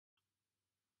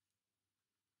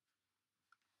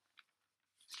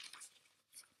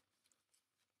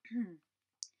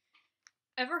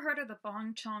Ever heard of the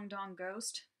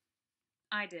Bong-Chon-Dong-Ghost?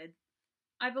 I did.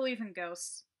 I believe in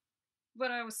ghosts,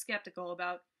 but I was skeptical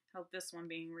about how this one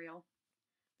being real.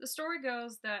 The story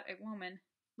goes that a woman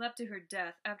leapt to her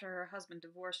death after her husband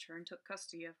divorced her and took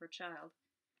custody of her child.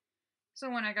 So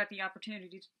when I got the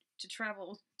opportunity to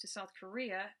travel to South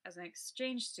Korea as an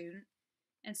exchange student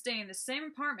and stay in the same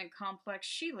apartment complex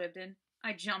she lived in,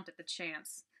 I jumped at the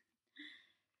chance.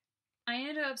 I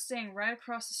ended up staying right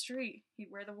across the street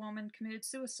where the woman committed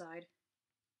suicide.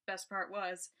 Best part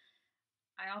was,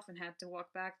 I often had to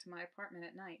walk back to my apartment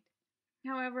at night.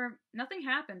 However, nothing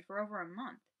happened for over a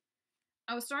month.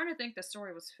 I was starting to think the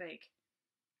story was fake.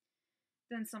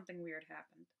 Then something weird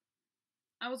happened.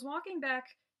 I was walking back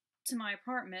to my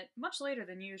apartment much later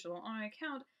than usual on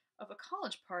account of a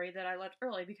college party that I left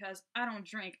early because I don't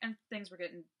drink and things were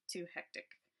getting too hectic.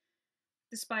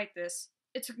 Despite this,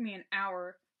 it took me an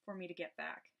hour for me to get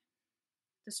back.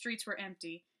 The streets were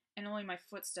empty, and only my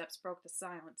footsteps broke the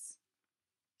silence.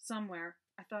 Somewhere,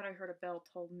 I thought I heard a bell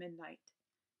toll midnight.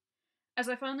 As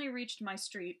I finally reached my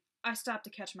street, I stopped to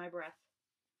catch my breath.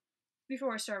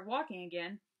 Before I started walking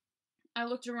again, I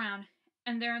looked around,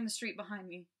 and there in the street behind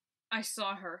me, I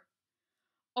saw her.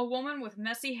 A woman with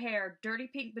messy hair, dirty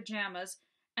pink pajamas,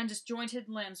 and disjointed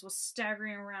limbs was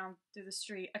staggering around through the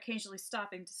street, occasionally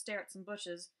stopping to stare at some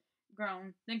bushes,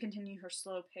 groan, then continue her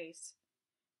slow pace.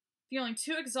 Feeling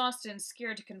too exhausted and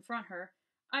scared to confront her,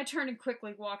 I turned and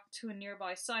quickly walked to a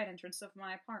nearby side entrance of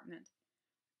my apartment.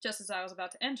 Just as I was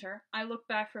about to enter, I looked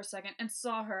back for a second and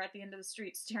saw her at the end of the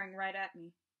street staring right at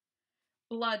me.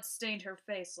 Blood stained her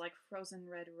face like frozen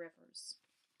red rivers.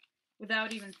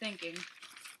 Without even thinking,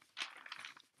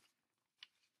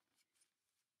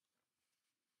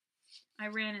 I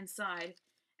ran inside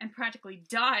and practically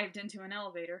dived into an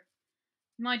elevator.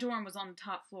 My dorm was on the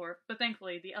top floor, but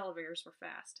thankfully the elevators were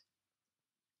fast.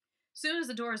 Soon as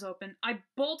the doors opened, I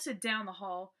bolted down the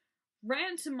hall,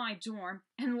 ran to my dorm,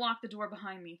 and locked the door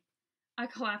behind me. I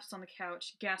collapsed on the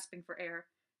couch, gasping for air.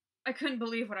 I couldn't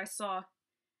believe what I saw.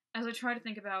 As I tried to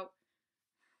think about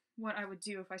what I would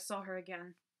do if I saw her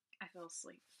again, I fell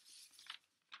asleep.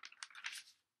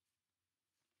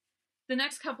 The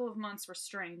next couple of months were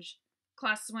strange.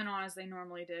 Classes went on as they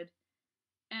normally did,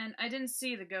 and I didn't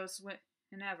see the ghost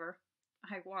whenever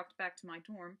I walked back to my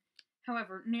dorm.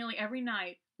 However, nearly every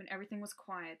night, when everything was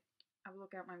quiet, I would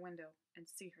look out my window and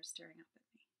see her staring up at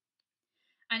me.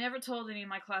 I never told any of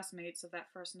my classmates of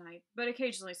that first night, but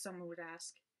occasionally someone would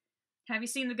ask, "Have you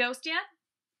seen the ghost yet?"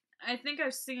 "I think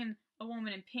I've seen a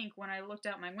woman in pink when I looked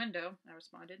out my window," I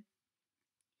responded.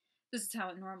 This is how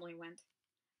it normally went.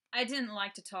 I didn't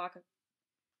like to talk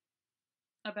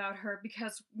about her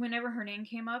because whenever her name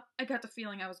came up, I got the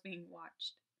feeling I was being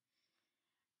watched.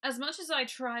 As much as I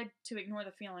tried to ignore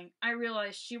the feeling, I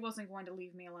realized she wasn't going to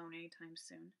leave me alone anytime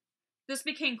soon. This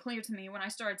became clear to me when I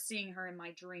started seeing her in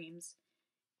my dreams.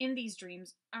 In these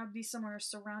dreams, I would be somewhere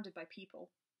surrounded by people.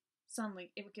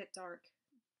 Suddenly, it would get dark.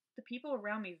 The people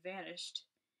around me vanished,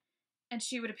 and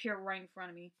she would appear right in front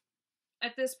of me.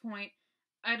 At this point,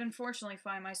 I'd unfortunately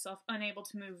find myself unable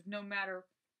to move no matter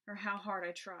how hard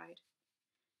I tried.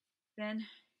 Then,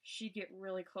 she'd get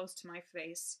really close to my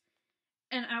face,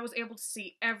 and I was able to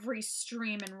see every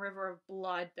stream and river of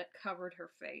blood that covered her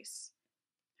face.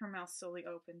 Her mouth slowly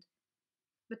opened,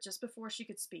 but just before she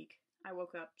could speak, I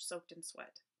woke up soaked in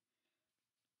sweat.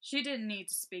 She didn't need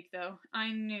to speak, though.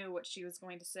 I knew what she was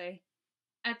going to say.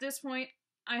 At this point,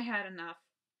 I had enough.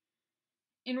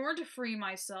 In order to free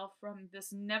myself from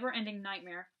this never-ending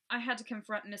nightmare, I had to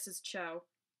confront Mrs. Cho,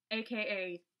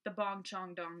 aka the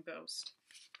Bong-Chon-Dong-Ghost.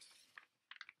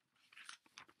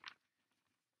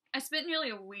 I spent nearly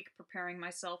a week preparing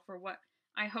myself for what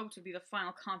I hoped would be the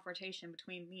final confrontation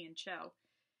between me and Cho.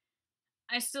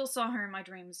 I still saw her in my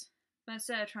dreams, but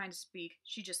instead of trying to speak,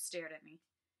 she just stared at me,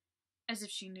 as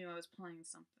if she knew I was planning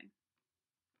something.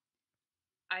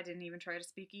 I didn't even try to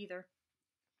speak either.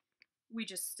 We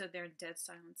just stood there in dead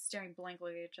silence, staring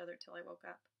blankly at each other till I woke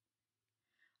up.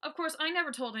 Of course, I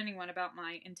never told anyone about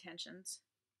my intentions.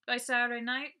 By Saturday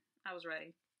night, I was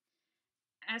ready.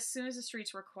 As soon as the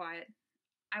streets were quiet,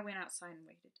 I went outside and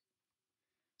waited.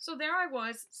 So there I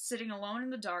was, sitting alone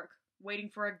in the dark, waiting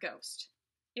for a ghost.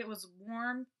 It was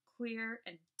warm, clear,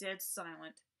 and dead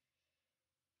silent.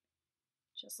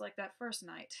 Just like that first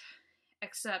night.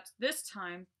 Except, this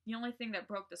time, the only thing that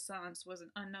broke the silence was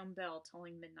an unknown bell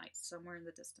tolling midnight somewhere in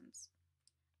the distance.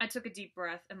 I took a deep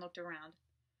breath and looked around.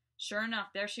 Sure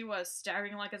enough, there she was,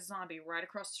 staggering like a zombie right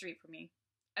across the street from me.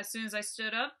 As soon as I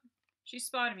stood up, she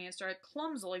spotted me and started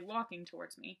clumsily walking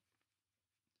towards me.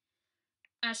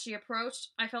 As she approached,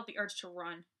 I felt the urge to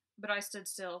run, but I stood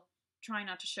still, trying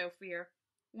not to show fear.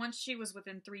 Once she was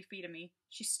within 3 feet of me,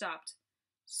 she stopped,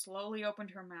 slowly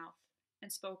opened her mouth,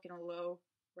 and spoke in a low,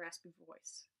 raspy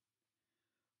voice.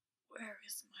 "Where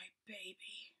is my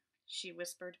baby?" she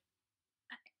whispered.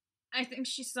 I think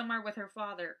she's somewhere with her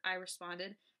father," I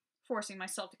responded, forcing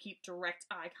myself to keep direct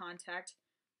eye contact.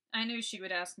 I knew she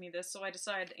would ask me this, so I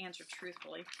decided to answer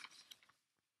truthfully.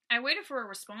 I waited for a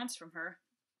response from her,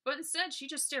 but instead she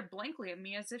just stared blankly at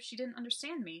me as if she didn't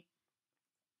understand me.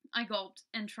 I gulped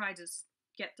and tried to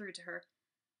get through to her.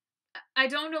 "I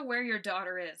don't know where your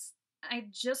daughter is. I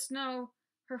just know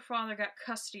her father got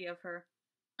custody of her.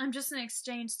 I'm just an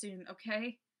exchange student,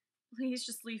 okay? Please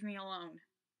just leave me alone,"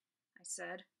 I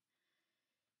said.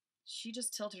 She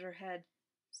just tilted her head,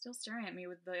 still staring at me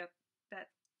with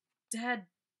that dead,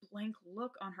 blank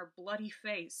look on her bloody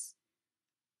face.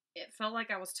 It felt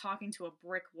like I was talking to a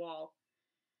brick wall.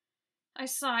 I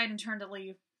sighed and turned to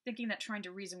leave, thinking that trying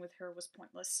to reason with her was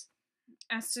pointless.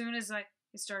 As soon as I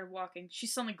started walking, she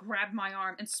suddenly grabbed my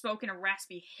arm and spoke in a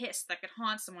raspy hiss that could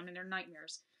haunt someone in their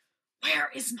nightmares.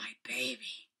 "Where is my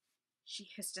baby?" she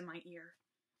hissed in my ear.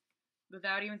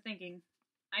 Without even thinking,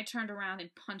 I turned around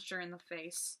and punched her in the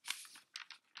face.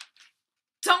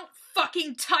 "Don't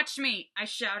fucking touch me!" I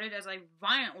shouted as I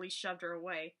violently shoved her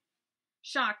away.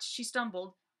 Shocked, she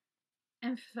stumbled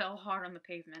and fell hard on the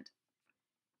pavement.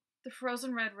 The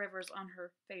frozen red rivers on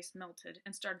her face melted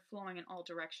and started flowing in all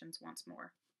directions once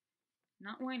more.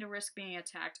 Not wanting to risk being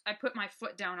attacked, I put my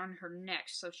foot down on her neck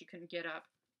so she couldn't get up.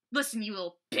 "Listen, you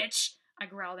little bitch," I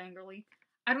growled angrily.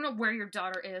 "I don't know where your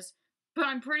daughter is, but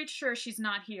I'm pretty sure she's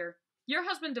not here. Your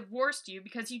husband divorced you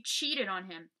because you cheated on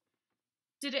him.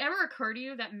 Did it ever occur to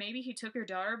you that maybe he took your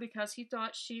daughter because he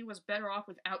thought she was better off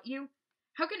without you?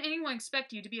 How can anyone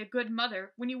expect you to be a good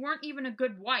mother when you weren't even a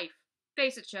good wife?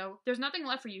 Face it, Joe, there's nothing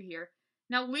left for you here.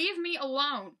 Now leave me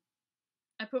alone."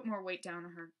 I put more weight down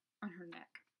on her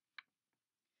neck.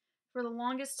 For the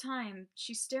longest time,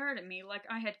 she stared at me like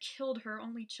I had killed her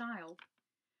only child.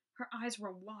 Her eyes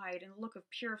were wide, and a look of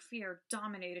pure fear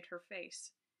dominated her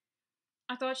face.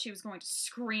 I thought she was going to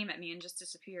scream at me and just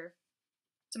disappear.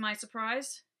 To my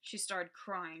surprise, she started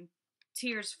crying.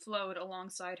 Tears flowed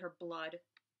alongside her blood.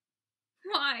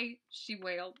 "Why?" she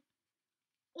wailed.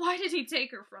 "Why did he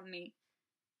take her from me?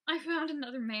 I found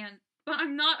another man, but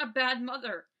I'm not a bad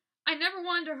mother. I never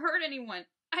wanted to hurt anyone.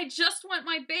 I just want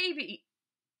my baby."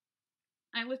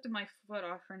 I lifted my foot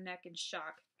off her neck in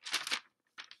shock.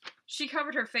 She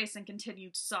covered her face and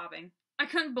continued sobbing. I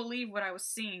couldn't believe what I was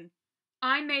seeing.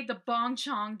 I made the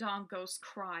Bong-Chon-Dong-Ghost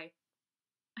cry.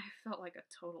 I felt like a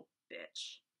total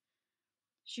bitch.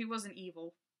 She wasn't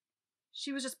evil.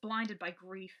 She was just blinded by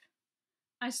grief.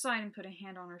 I sighed and put a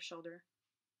hand on her shoulder.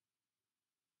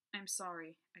 "I'm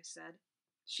sorry," I said.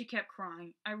 She kept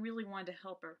crying. I really wanted to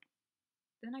help her.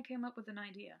 Then I came up with an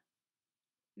idea.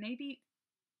 Maybe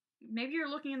you're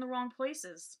looking in the wrong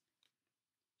places."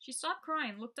 She stopped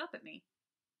crying and looked up at me.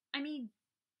 "I mean,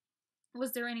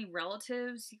 was there any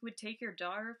relatives you would take your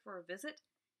daughter for a visit?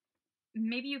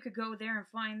 Maybe you could go there and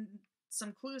find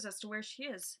some clues as to where she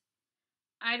is.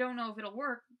 I don't know if it'll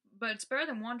work, but it's better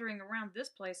than wandering around this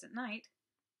place at night."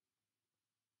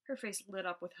 Her face lit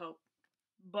up with hope.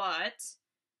 "But,"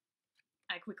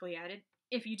 I quickly added,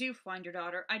 "if you do find your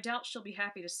daughter, I doubt she'll be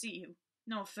happy to see you.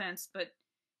 No offense, but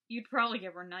you'd probably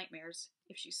give her nightmares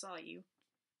if she saw you.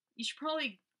 You should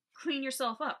probably clean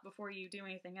yourself up before you do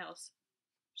anything else."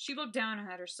 She looked down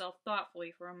at herself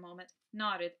thoughtfully for a moment,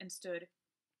 nodded, and stood.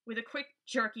 With a quick,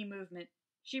 jerky movement,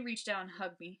 she reached out and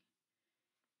hugged me.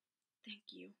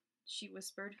 "Thank you," she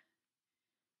whispered.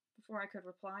 Before I could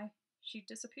reply, she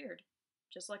disappeared,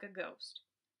 just like a ghost.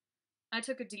 I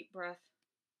took a deep breath,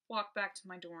 walked back to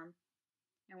my dorm,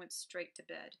 and went straight to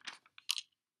bed.